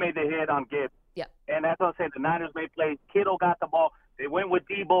 He made the hit on Gibbs. Yeah. And that's what I said. The Niners made plays. Kittle got the ball. They went with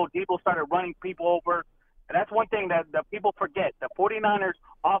Debo. Debo started running people over. And that's one thing that the people forget. The 49ers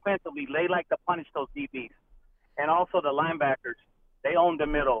offensively, they like to punish those DBs. And also the linebackers, they owned the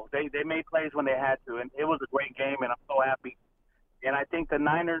middle. They made plays when they had to. And it was a great game, and I'm so happy. And I think the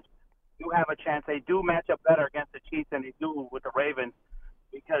Niners do have a chance. They do match up better against the Chiefs than they do with the Ravens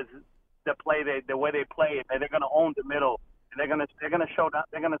because the way they play, they're going to own the middle. And they're going to show down.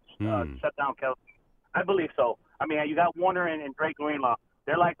 They're going to shut down Kelsey. I believe so. I mean, you got Warner and Drake Greenlaw.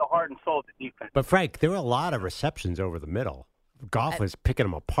 They're like the heart and soul of the defense. But, Frank, there were a lot of receptions over the middle. Goff was picking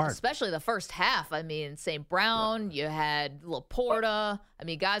them apart. Especially the first half. I mean, St. Brown, you had Laporta. I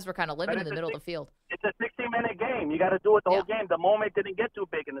mean, guys were kind of living in the middle of the field. It's a 60-minute game. You got to do it the whole game. The moment didn't get too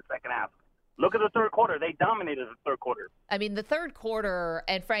big in the second half. Look at the third quarter. They dominated the third quarter. I mean, the third quarter,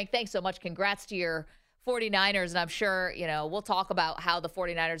 and Frank, thanks so much. Congrats to your 49ers, and I'm sure, we'll talk about how the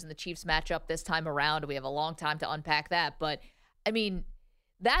 49ers and the Chiefs match up this time around. We have a long time to unpack that. But, I mean,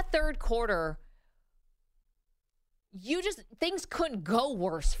 that third quarter, things couldn't go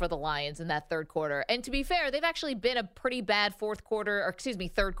worse for the Lions in that third quarter. And to be fair, they've actually been a pretty bad third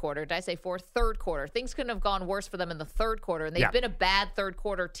quarter. Did I say fourth? Third quarter. Things couldn't have gone worse for them in the third quarter. And they've been a bad third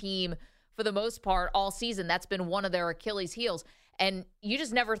quarter team for the most part all season. That's been one of their Achilles heels. And you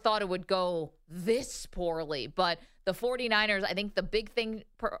just never thought it would go this poorly. But the 49ers, I think the big thing,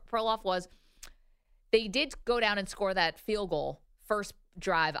 Perloff, was they did go down and score that field goal first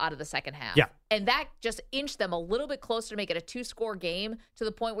drive out of the second half. Yeah. And that just inched them a little bit closer to make it a 2-score game to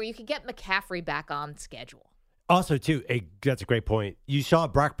the point where you could get McCaffrey back on schedule. Also, too, that's a great point. You saw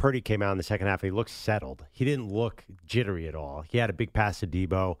Brock Purdy came out in the second half. He looked settled. He didn't look jittery at all. He had a big pass to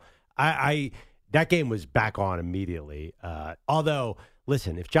Debo. That game was back on immediately. Although,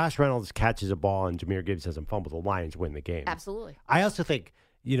 listen, if Josh Reynolds catches a ball and Jahmyr Gibbs doesn't fumble, the Lions win the game. Absolutely. I also think,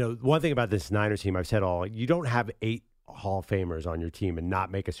 one thing about this Niners team, I've said you don't have 8 Hall of Famers on your team and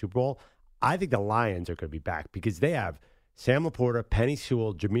not make a Super Bowl. I think the Lions are going to be back because they have Sam Laporta, Penny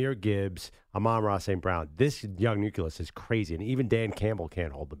Sewell, Jahmyr Gibbs, Amon-Ra St. Brown. This young nucleus is crazy, and even Dan Campbell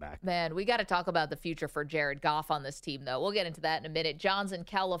can't hold them back. Man, we got to talk about the future for Jared Goff on this team, though. We'll get into that in a minute. John's in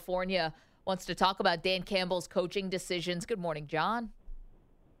California, wants to talk about Dan Campbell's coaching decisions. Good morning, John.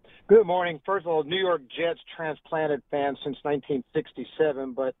 Good morning. First of all, New York Jets transplanted fan since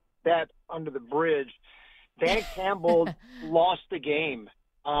 1967, but that under the bridge. Dan Campbell lost the game.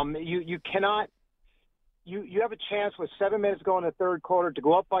 You cannot. You have a chance with 7 minutes to go in the third quarter to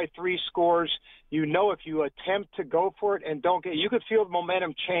go up by 3 scores. If you attempt to go for it and don't get, you could feel the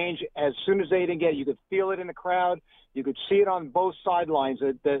momentum change as soon as they didn't get it. You could feel it in the crowd. You could see it on both sidelines.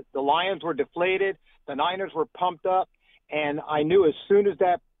 The Lions were deflated. The Niners were pumped up. And I knew as soon as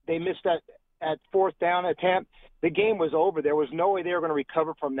they missed that at fourth down attempt, the game was over. There was no way they were going to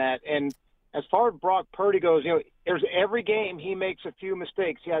recover from that. And as far as Brock Purdy goes, there's every game he makes a few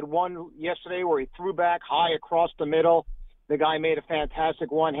mistakes. He had one yesterday where he threw back high across the middle. The guy made a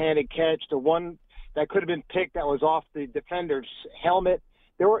fantastic one-handed catch. The one that could have been picked that was off the defender's helmet.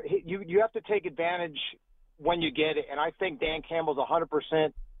 You have to take advantage when you get it, and I think Dan Campbell's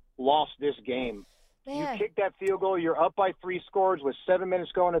 100% lost this game. Man. You kick that field goal, you're up by 3 scores with 7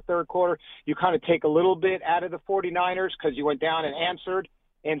 minutes going in the third quarter. You kind of take a little bit out of the 49ers because you went down and answered.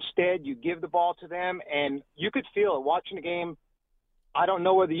 Instead, you give the ball to them, and you could feel it. Watching the game, I don't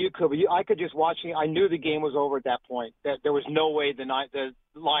know whether you could, but I could just watch it. I knew the game was over at that point, that there was no way the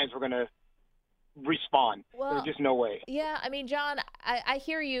Lions were going to respond. Well, There was just no way. Yeah, I mean, John, I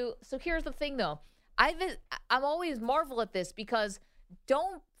hear you. So here's the thing, though. I'm always marvel at this because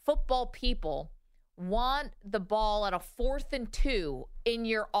don't football people want the ball at a 4th and 2 in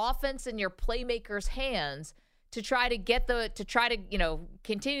your offense and your playmakers' hands to try to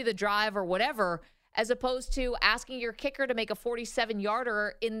continue the drive or whatever, as opposed to asking your kicker to make a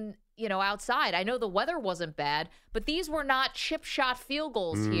 47-yarder outside. I know the weather wasn't bad, but these were not chip shot field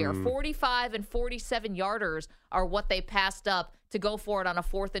goals here. 45 and 47-yarders are what they passed up to go for it on a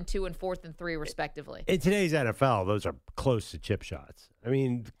 4th and 2 and 4th and 3, respectively. In today's NFL, those are close to chip shots. I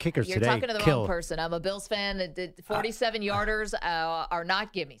mean, kickers You're today talking to the wrong person. I'm a Bills fan. The 47-yarders are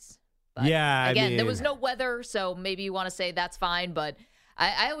not gimmies. But again, there was no weather, so maybe you want to say that's fine, but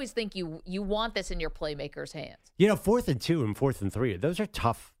I always think you want this in your playmakers' hands. 4th and 2 and 4th and 3, those are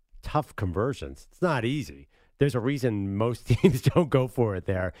tough conversions. It's not easy. There's a reason most teams don't go for it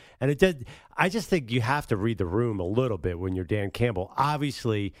there. And I just think you have to read the room a little bit when you're Dan Campbell.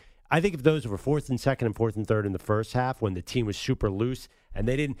 Obviously, I think if those were 4th and 2nd and 4th and 3rd in the first half when the team was super loose and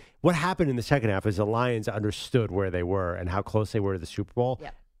they didn't, what happened in the second half is the Lions understood where they were and how close they were to the Super Bowl.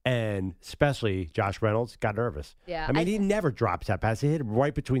 Yep. And especially Josh Reynolds got nervous. Yeah, I mean, he never drops that pass. He hit it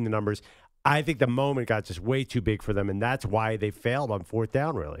right between the numbers. I think the moment got just way too big for them, and that's why they failed on 4th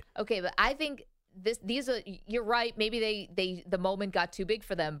down, really. Okay, but I think these are, you're right. Maybe the moment got too big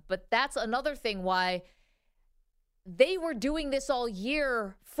for them, but that's another thing why they were doing this all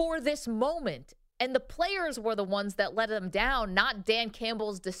year for this moment. And the players were the ones that let them down, not Dan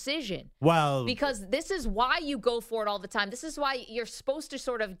Campbell's decision. Well, because this is why you go for it all the time. This is why you're supposed to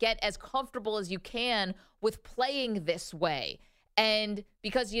sort of get as comfortable as you can with playing this way. And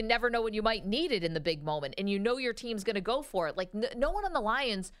because you never know when you might need it in the big moment. And you know your team's going to go for it. Like, no one on the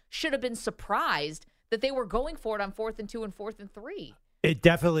Lions should have been surprised that they were going for it on 4th and 2 and 4th and 3.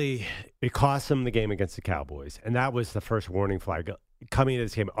 It cost them the game against the Cowboys. And that was the first warning flag coming into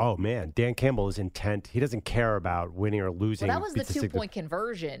this game. Oh, man, Dan Campbell is intent. He doesn't care about winning or losing. Well, that was the 2-point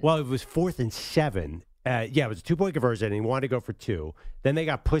conversion. Well, it was 4th and 7. It was a 2-point conversion, and he wanted to go for 2. Then they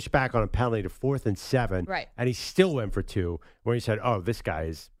got pushed back on a penalty to 4th and 7. Right. And he still went for 2, where he said, oh, this guy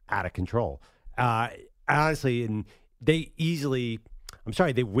is out of control. Honestly, and they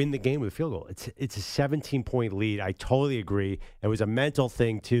win the game with a field goal. It's a 17-point lead. I totally agree. It was a mental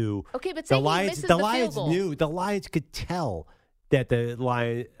thing, too. Okay, but say he misses the field goal. The Lions could tell that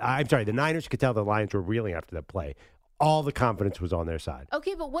the Niners could tell the Lions were reeling after that play. All the confidence was on their side.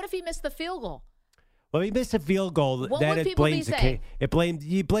 Okay, but what if he missed the field goal? Well, he missed a field goal. What then would it people blames be the saying?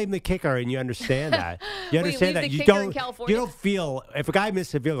 You blame the kicker, and you understand that. You Wait, understand leave that the you kicker in California? You don't feel if a guy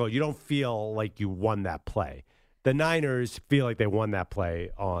missed a field goal, you don't feel like you won that play. The Niners feel like they won that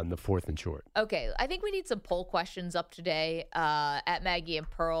play on the 4th and short. Okay, I think we need some poll questions up today at Maggie and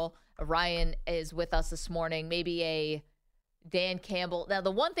Pearl. Ryan is with us this morning. Maybe a Dan Campbell. Now,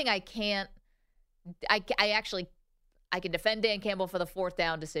 the one thing I can defend Dan Campbell for the 4th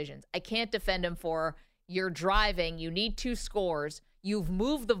down decisions. I can't defend him for you're driving, you need 2 scores, you've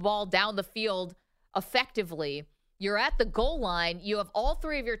moved the ball down the field effectively, you're at the goal line, you have all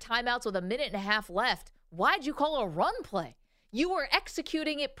 3 of your timeouts with a minute and a half left. Why'd you call a run play? You were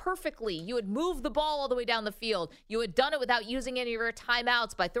executing it perfectly. You had moved the ball all the way down the field. You had done it without using any of your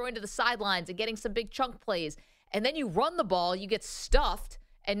timeouts by throwing to the sidelines and getting some big chunk plays. And then you run the ball, you get stuffed,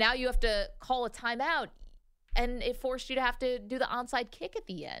 and now you have to call a timeout. And it forced you to have to do the onside kick at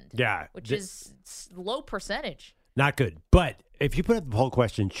the end. Yeah. Which is low percentage. Not good. But if you put up the poll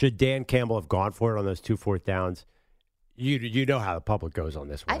question, should Dan Campbell have gone for it on those 2 4th downs? You know how the public goes on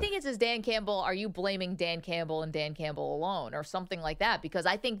this one. I think it says Dan Campbell, are you blaming Dan Campbell and Dan Campbell alone or something like that? Because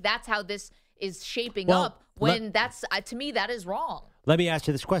I think that's how this is shaping up when to me, that is wrong. Let me ask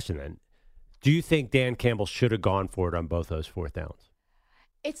you this question then. Do you think Dan Campbell should have gone for it on both those 4th downs?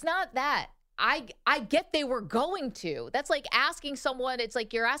 It's not that. I get they were going to. That's like asking someone, it's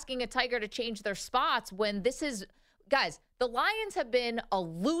like you're asking a tiger to change their spots when this is, guys, the Lions have been a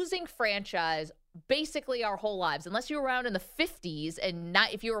losing franchise basically our whole lives. Unless you were around in the 50s and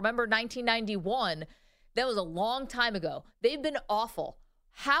not, if you remember 1991, that was a long time ago. They've been awful.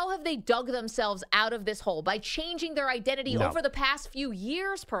 How have they dug themselves out of this hole? By changing their identity over the past few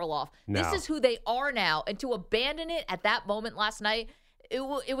years, Perloff. No. This is who they are now. And to abandon it at that moment last night,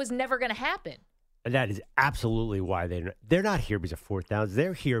 it was never going to happen. That is absolutely why they're not here because of fourth downs.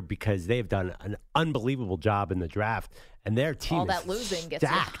 They're here because they've done an unbelievable job in the draft, and their team all is that losing gets you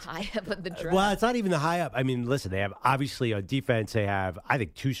stacked. high up in the draft. Well, it's not even the high up. I mean, listen, they have obviously on defense, they have, I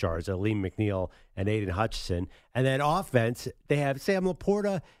think, 2 stars, Aleem McNeil and Aiden Hutchinson. And then offense, they have Sam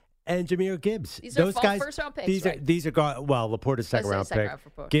Laporta and Jahmyr Gibbs. These are both first-round picks, These are Laporta's second-round pick.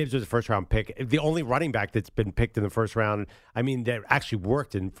 Gibbs was a first-round pick. The only running back that's been picked in the first round, I mean, that actually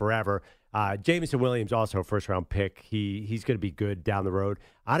worked in forever. Jameson Williams, also a first-round pick. He's going to be good down the road.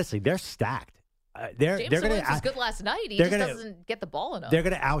 Honestly, they're stacked. Jameson Williams was good last night. He just doesn't get the ball enough. They're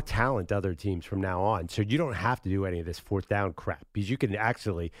going to out-talent other teams from now on. So you don't have to do any of this fourth down crap because you can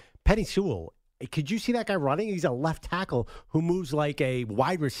actually – Penny Sewell, could you see that guy running? He's a left tackle who moves like a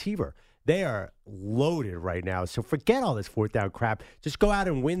wide receiver. They are loaded right now. So forget all this fourth down crap. Just go out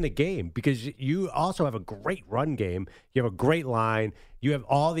and win the game because you also have a great run game. You have a great line. You have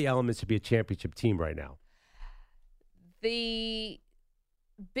all the elements to be a championship team right now. The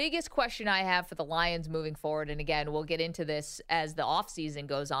biggest question I have for the Lions moving forward, and again, we'll get into this as the offseason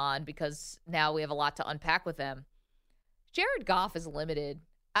goes on because now we have a lot to unpack with them. Jared Goff is limited.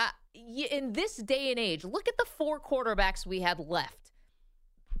 In this day and age, look at the 4 quarterbacks we had left.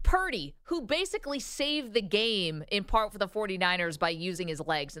 Purdy, who basically saved the game in part for the 49ers by using his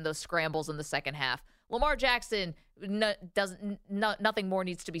legs in those scrambles in the second half. Lamar Jackson, nothing more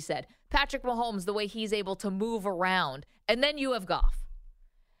needs to be said. Patrick Mahomes, the way he's able to move around. And then you have Goff.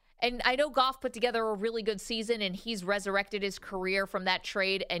 And I know Goff put together a really good season, and he's resurrected his career from that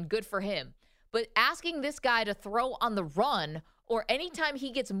trade, and good for him. But asking this guy to throw on the run, or anytime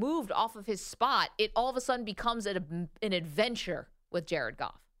he gets moved off of his spot, it all of a sudden becomes an adventure with Jared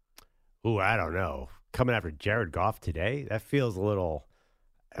Goff. Ooh, I don't know. Coming after Jared Goff today, that feels a little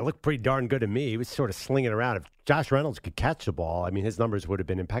 – it looked pretty darn good to me. He was sort of slinging around. If Josh Reynolds could catch the ball, I mean, his numbers would have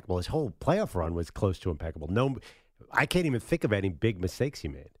been impeccable. His whole playoff run was close to impeccable. No, I can't even think of any big mistakes he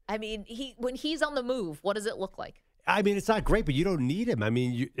made. I mean, when he's on the move, what does it look like? I mean, it's not great, but you don't need him. I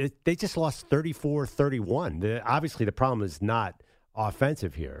mean, they just lost 34-31. Obviously, the problem is not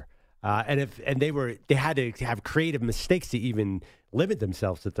offensive here. And they had to have creative mistakes to even limit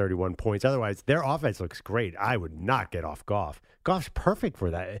themselves to 31 points. Otherwise, their offense looks great. I would not get off Goff. Goff's perfect for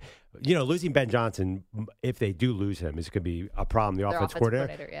that. You know, losing Ben Johnson, if they do lose him, is going to be a problem. The offense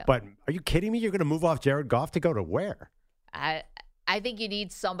coordinator. Yeah. But are you kidding me? You're going to move off Jared Goff to go to where? I think you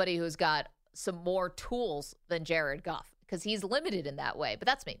need somebody who's got some more tools than Jared Goff because he's limited in that way. But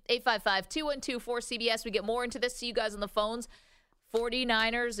that's me. 855-212-4CBS. We get more into this. See you guys on the phones.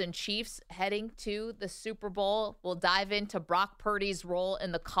 49ers and Chiefs heading to the Super Bowl. We'll dive into Brock Purdy's role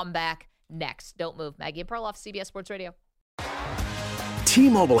in the comeback next. Don't move. Maggie and Perloff, CBS Sports Radio.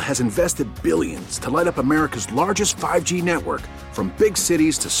 T-Mobile has invested billions to light up America's largest 5G network, from big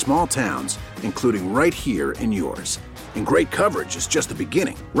cities to small towns, including right here in yours. And great coverage is just the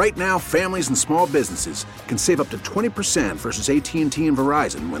beginning. Right now, families and small businesses can save up to 20% versus AT&T and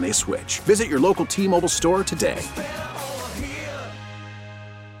Verizon when they switch. Visit your local T-Mobile store today.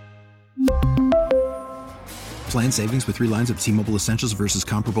 Plan savings with 3 lines of T-Mobile Essentials versus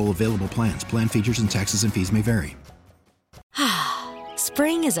comparable available plans. Plan features and taxes and fees may vary.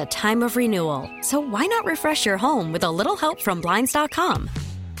 Spring is a time of renewal, so why not refresh your home with a little help from Blinds.com?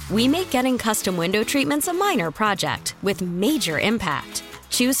 We make getting custom window treatments a minor project with major impact.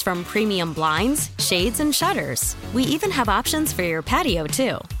 Choose from premium blinds, shades, and shutters. We even have options for your patio,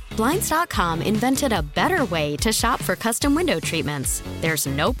 too. Blinds.com invented a better way to shop for custom window treatments. There's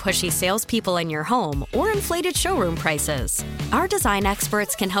no pushy salespeople in your home or inflated showroom prices. Our design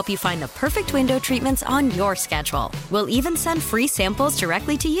experts can help you find the perfect window treatments on your schedule. We'll even send free samples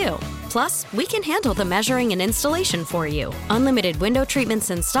directly to you. Plus, we can handle the measuring and installation for you. Unlimited window treatments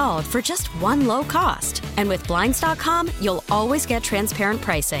installed for just one low cost. And with Blinds.com, you'll always get transparent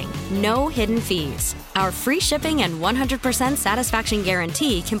pricing. No hidden fees. Our free shipping and 100% satisfaction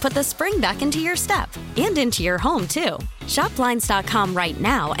guarantee can put the spring back into your step and into your home, too. Shop Blinds.com right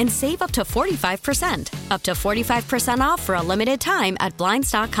now and save up to 45%. Up to 45% off for a limited time at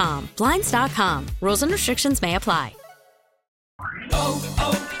Blinds.com. Blinds.com. Rules and restrictions may apply.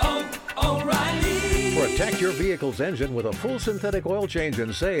 Protect your vehicle's engine with a full synthetic oil change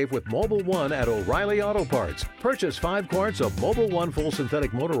and save with Mobil 1 at O'Reilly Auto Parts. Purchase 5 quarts of Mobil 1 full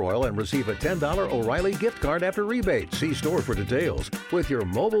synthetic motor oil and receive a $10 O'Reilly gift card after rebate. See store for details. With your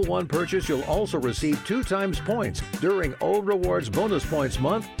Mobil 1 purchase, you'll also receive 2 times points during O Rewards Bonus Points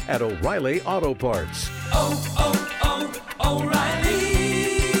Month at O'Reilly Auto Parts.